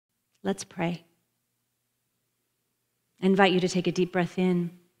Let's pray. I invite you to take a deep breath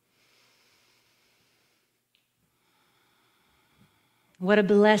in. What a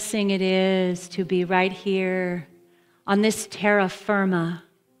blessing it is to be right here on this terra firma,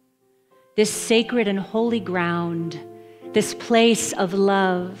 this sacred and holy ground, this place of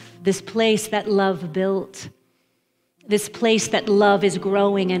love, this place that love built, this place that love is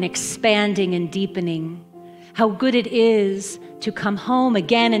growing and expanding and deepening. How good it is to come home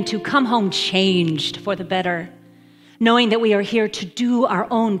again and to come home changed for the better, knowing that we are here to do our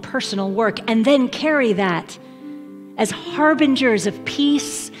own personal work and then carry that as harbingers of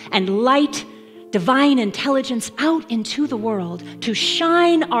peace and light, divine intelligence out into the world, to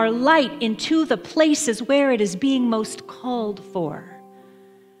shine our light into the places where it is being most called for.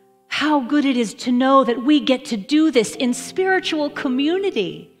 How good it is to know that we get to do this in spiritual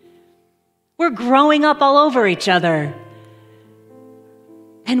community. We're growing up all over each other.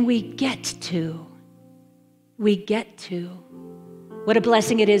 And we get to. What a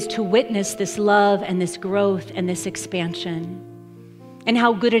blessing it is to witness this love and this growth and this expansion. And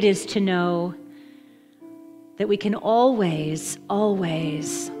how good it is to know that we can always,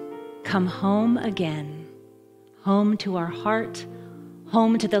 always come home again, home to our heart,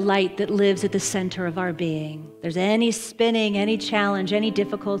 home to the light that lives at the center of our being. There's any spinning, any challenge, any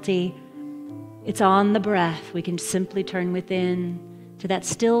difficulty, it's on the breath. We can simply turn within to that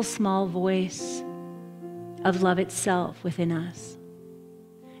still small voice of love itself within us.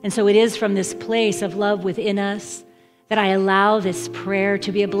 And so it is from this place of love within us that I allow this prayer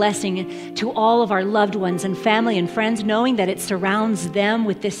to be a blessing to all of our loved ones and family and friends, knowing that it surrounds them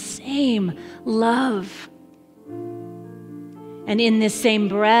with this same love. And in this same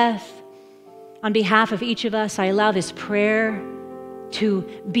breath, on behalf of each of us, I allow this prayer to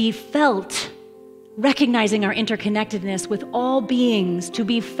be felt, recognizing our interconnectedness with all beings, to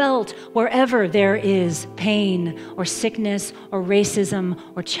be felt wherever there is pain or sickness or racism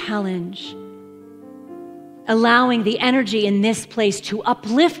or challenge. Allowing the energy in this place to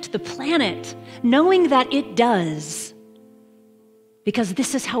uplift the planet, knowing that it does, because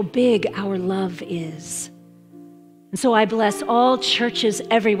this is how big our love is. And so I bless all churches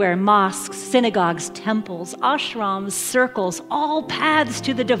everywhere, mosques, synagogues, temples, ashrams, circles, all paths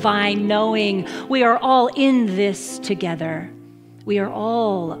to the divine, knowing we are all in this together. We are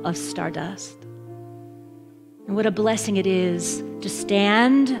all of stardust. And what a blessing it is to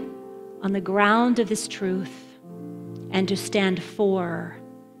stand on the ground of this truth and to stand for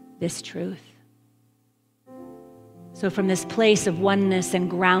this truth. So from this place of oneness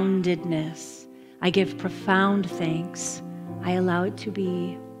and groundedness, I give profound thanks. I allow it to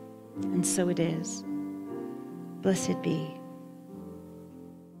be, and so it is. Blessed be.